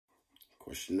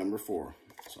Question number 4.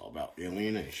 It's all about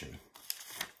alienation.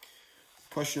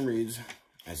 Question reads,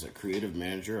 as a creative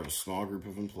manager of a small group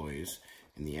of employees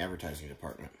in the advertising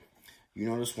department, you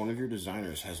notice one of your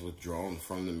designers has withdrawn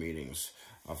from the meetings,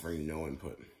 offering no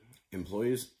input.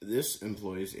 This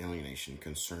employee's alienation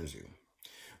concerns you.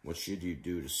 What should you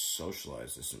do to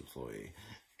socialize this employee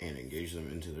and engage them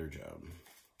into their job?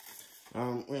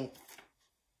 Well,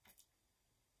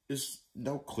 there's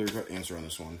no clear-cut answer on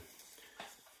this one.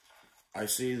 I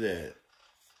see that,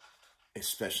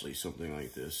 especially something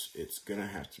like this, it's going to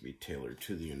have to be tailored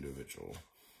to the individual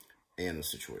and the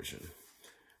situation.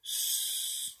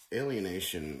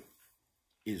 Alienation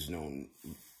is known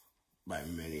by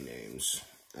many names,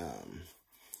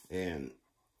 and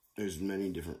there's many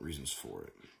different reasons for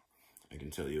it. I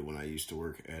can tell you when I used to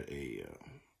work at a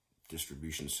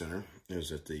distribution center, it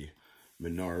was at the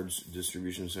Menards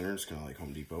distribution center. It's kind of like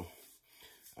Home Depot.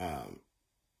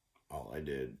 All I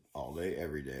did all day,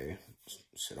 every day,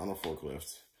 sit on a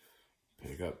forklift,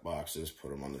 pick up boxes,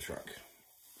 put them on the truck.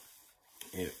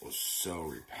 It was so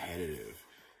repetitive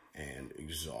and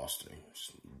exhausting,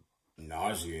 just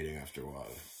nauseating after a while.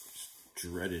 Just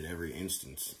dreaded every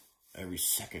instance, every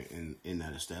second in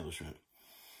that establishment.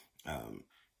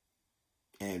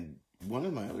 And one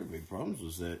of my other big problems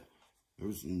was that there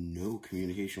was no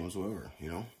communication whatsoever,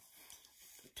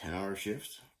 10-hour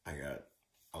shift, I got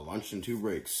a lunch and 2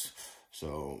 breaks,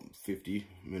 so 50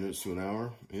 minutes to an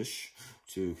hour-ish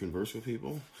to converse with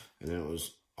people, and then it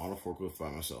was on a forklift by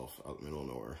myself out in the middle of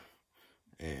nowhere,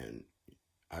 and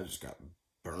I just got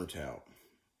burnt out.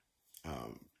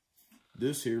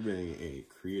 This here being a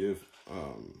creative,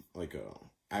 like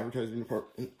a advertising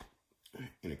department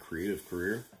in a creative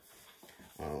career,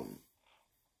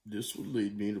 this would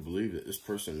lead me to believe that this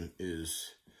person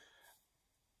is,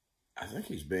 I think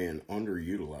he's being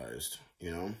underutilized,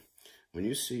 When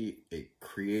you see a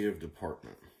creative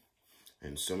department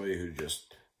and somebody who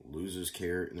just loses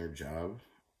care in their job,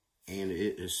 and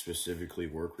it is specifically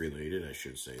work-related, I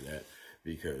should say that,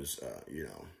 because,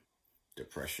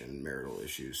 depression, marital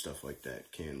issues, stuff like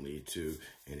that can lead to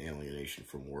an alienation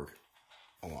from work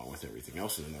along with everything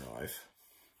else in their life.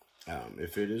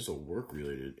 If it is a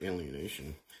work-related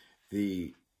alienation,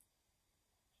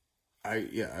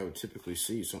 I would typically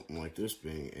see something like this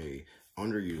being a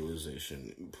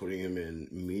underutilization, putting him in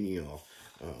menial,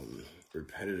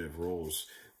 repetitive roles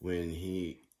when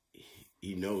he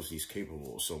knows he's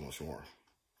capable of so much more.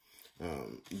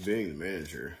 Being the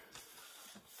manager,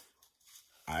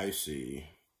 I see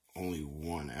only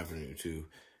one avenue to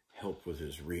help with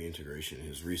his reintegration,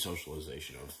 his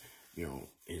resocialization of,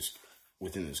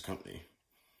 within his company.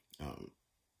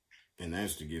 And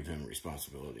that's to give him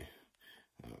responsibility.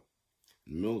 In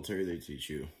the military, they teach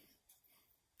you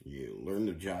learn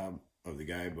the job of the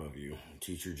guy above you,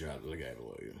 teach your job to the guy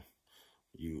below you.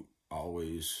 You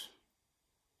always,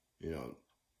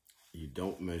 you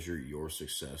don't measure your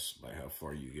success by how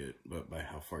far you get, but by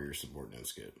how far your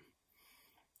subordinates get.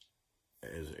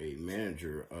 As a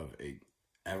manager of a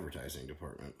advertising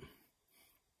department,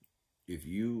 if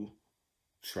you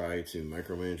try to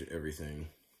micromanage everything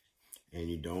and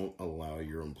you don't allow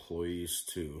your employees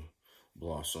to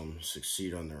blossom,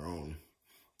 succeed on their own,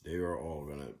 they are all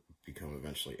going to become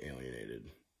eventually alienated.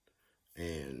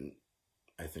 And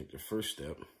I think the first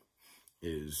step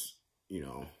is,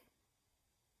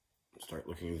 start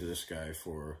looking into this guy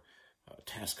for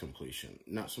task completion.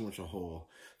 Not so much a whole,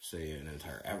 say, an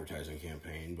entire advertising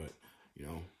campaign, but,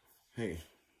 hey,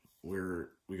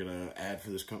 we got an ad for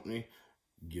this company.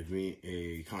 Give me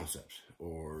a concept,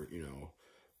 or,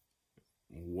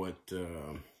 what,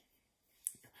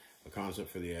 a concept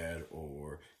for the ad,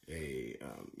 or a,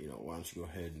 why don't you go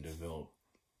ahead and develop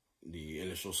the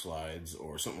initial slides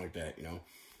or something like that,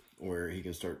 where he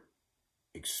can start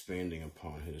expanding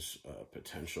upon his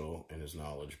potential and his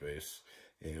knowledge base.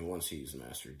 And once he's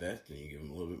mastered that, then you give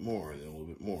him a little bit more and then a little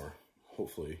bit more.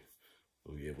 Hopefully,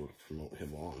 we'll be able to promote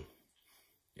him on,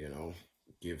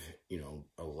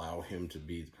 allow him to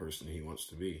be the person he wants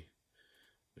to be.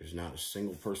 There's not a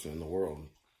single person in the world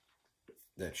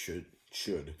that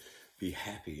should be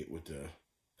happy with the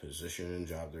position and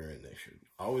job they're in. They should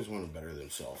always want to better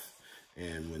themselves.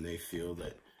 And when they feel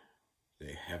that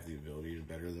they have the ability to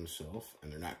better themselves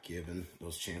and they're not given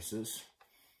those chances,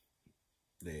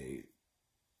 they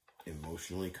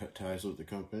emotionally cut ties with the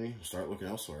company, start looking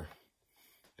elsewhere.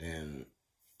 And,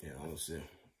 let's see.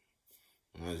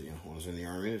 When I was in the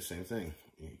Army, the same thing.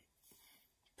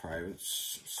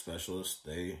 Privates, specialists,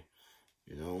 they,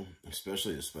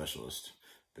 especially the specialists,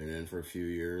 been in for a few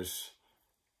years,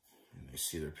 and they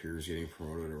see their peers getting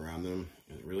promoted around them,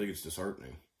 and it really gets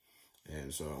disheartening.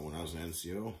 And so when I was an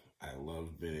NCO, I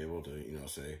love being able to,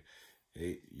 say,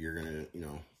 hey, you're going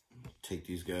to, take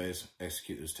these guys,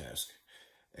 execute this task.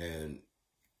 And,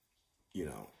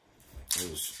 it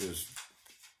was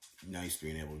nice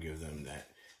being able to give them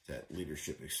that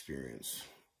leadership experience,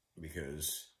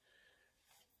 because,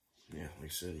 yeah, like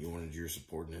I said, you wanted your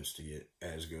subordinates to get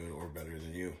as good or better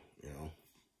than you,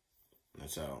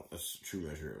 That's a true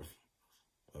measure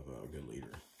of a good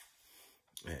leader.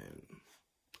 And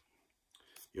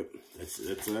yep,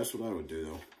 that's what I would do,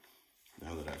 though.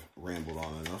 Now that I've rambled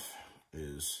on enough,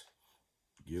 is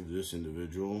give this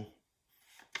individual,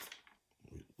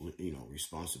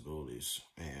 responsibilities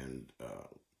and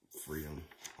freedom,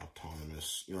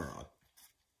 autonomous,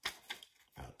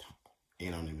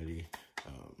 anonymity.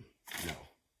 No,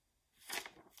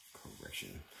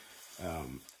 correction.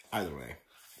 Either way,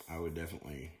 I would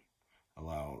definitely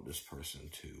allow this person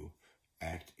to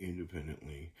act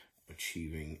independently,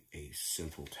 achieving a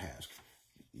simple task,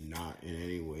 not in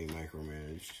any way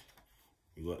micromanaged.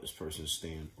 You let this person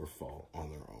stand or fall on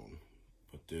their own,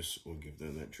 but this will give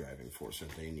them that driving force that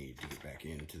they need to get back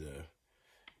into the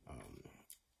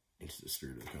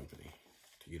spirit of the company,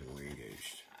 to get them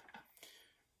re-engaged.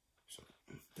 So,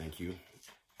 thank you.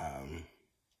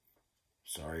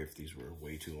 Sorry if these were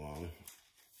way too long.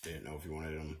 Didn't know if you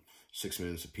wanted them 6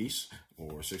 minutes apiece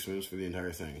or 6 minutes for the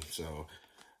entire thing. So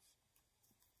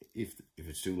if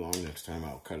it's too long, next time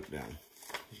I'll cut it down.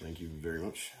 Thank you very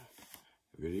much.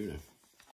 Have a good evening.